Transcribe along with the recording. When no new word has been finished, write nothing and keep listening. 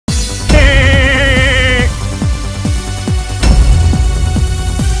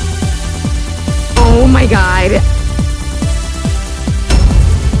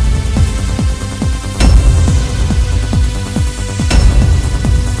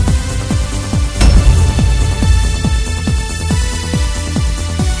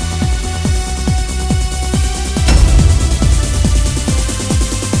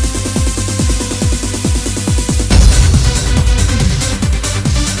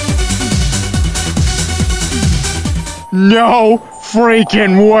No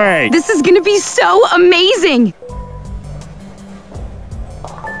freaking way! This is gonna be so amazing!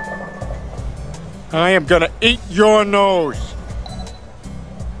 I am gonna eat your nose!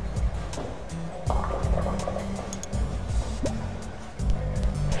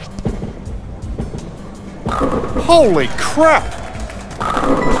 Holy crap!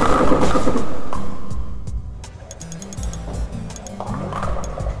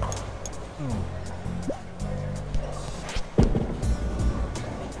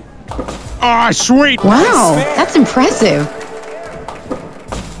 Ah, sweet! Wow, that's impressive.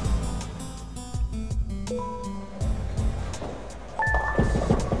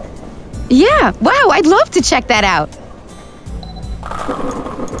 Yeah, wow, I'd love to check that out.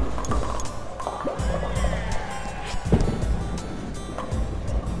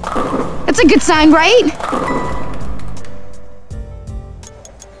 That's a good sign, right?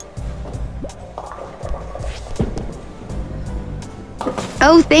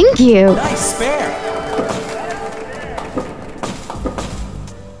 Oh, thank you. Nice spare.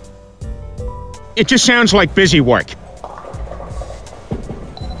 It just sounds like busy work.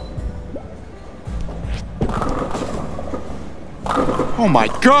 Oh my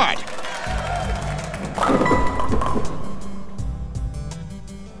God!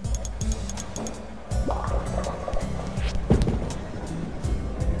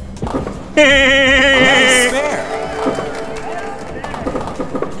 Nice spare.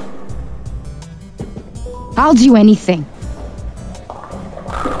 I'll do anything.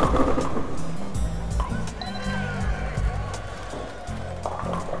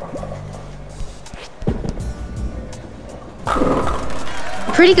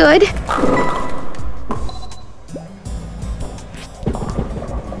 Pretty good.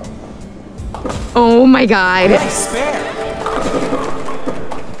 Oh my God. Nice spare.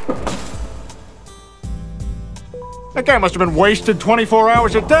 That guy must have been wasted 24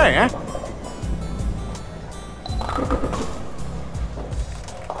 hours a day, huh?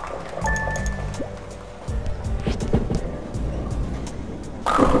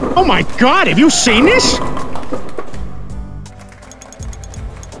 Oh my God, have you seen this?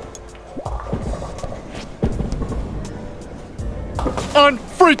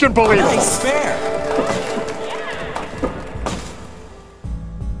 Unfreaking believable! Nice spare.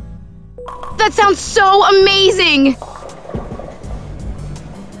 That sounds so amazing!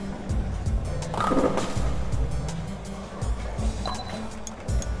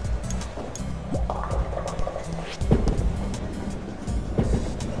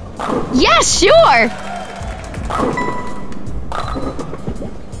 Yeah, sure!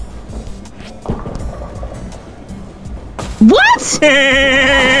 What?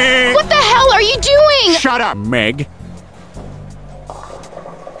 What the hell are you doing? Shut up, Meg.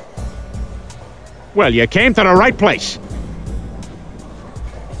 Well, you came to the right place.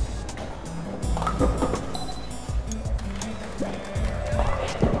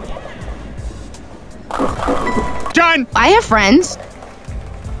 Done! I have friends.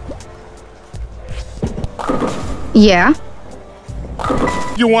 Yeah.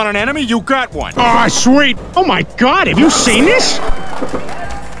 You want an enemy? You got one. Ah, sweet. Oh my God, have you seen this?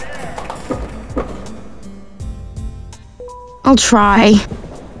 I'll try.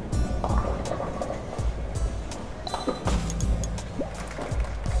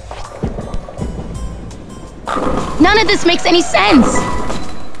 None of this makes any sense.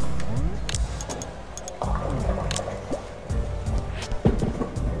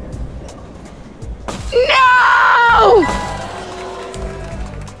 No!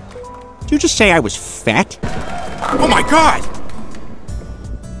 Did you just say I was fat? Oh my God!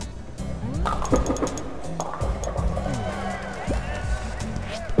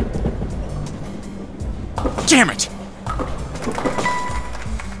 Damn it!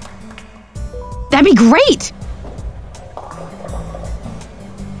 That'd be great.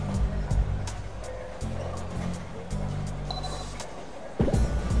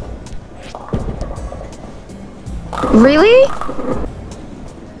 Really?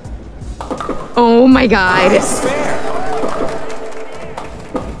 Oh my God. Nice spare.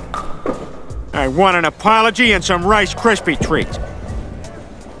 I want an apology and some Rice Krispie treats.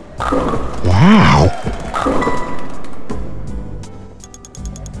 Wow.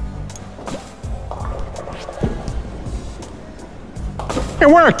 It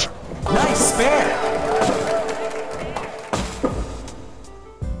worked! Nice spare.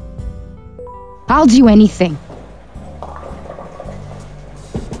 I'll do anything.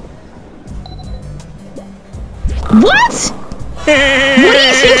 What? What do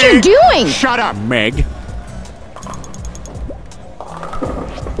you think you're doing? Shut up, Meg.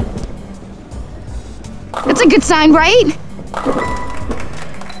 That's a good sign, right?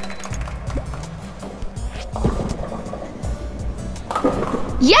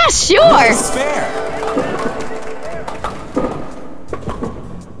 Yeah, sure! Nice spare!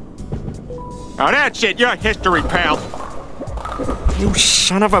 Oh, that's it. You're history, pal. You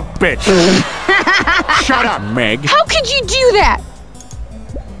son of a bitch. Shut up, Meg. How could you do that?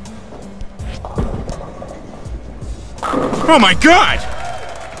 Oh, my God!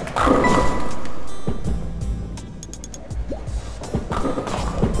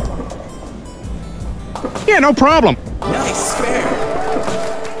 Yeah, no problem. Nice spare!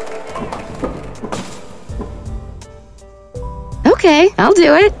 Okay, I'll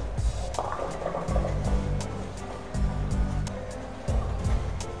do it.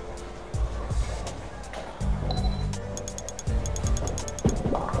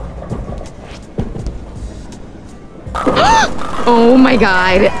 Oh my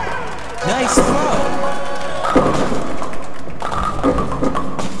God. Nice throw!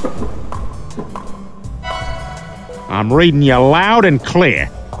 I'm reading you loud and clear.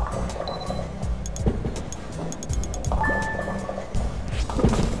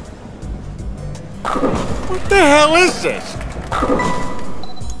 What the hell is this?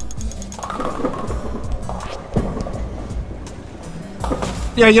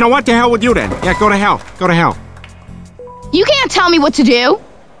 Yeah, you know what? The hell with you then. Yeah, go to hell. Go to hell. You can't tell me what to do.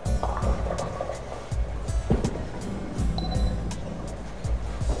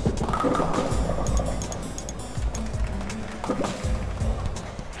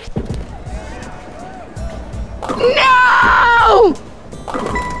 No!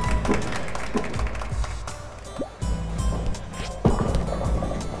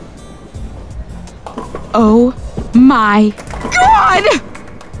 Oh my God!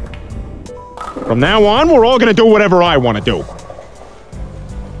 From now on, we're all gonna do whatever I want to do.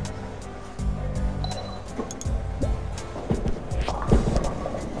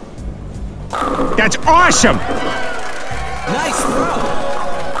 That's awesome! Nice throw!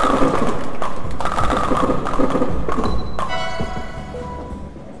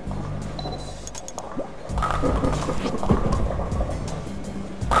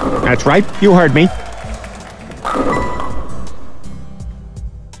 That's right, you heard me.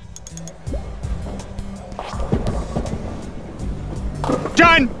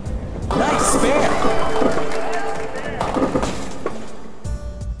 Done! Nice spare!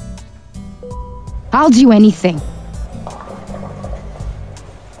 I'll do anything.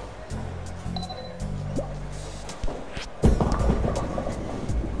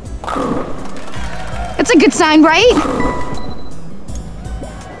 That's a good sign, right?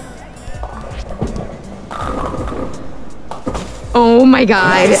 Oh my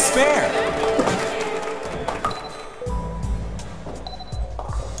God. Nice spare!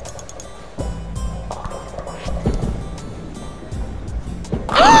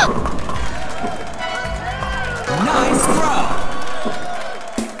 Nice throw!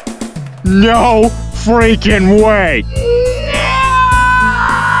 No freaking way!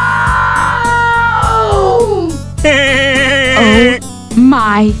 Oh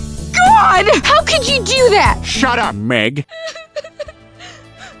my God! How could you do that? Shut up, Meg.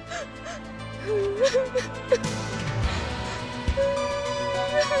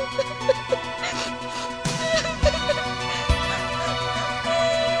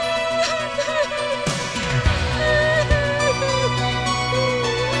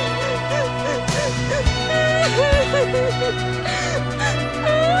 Ha ha ha!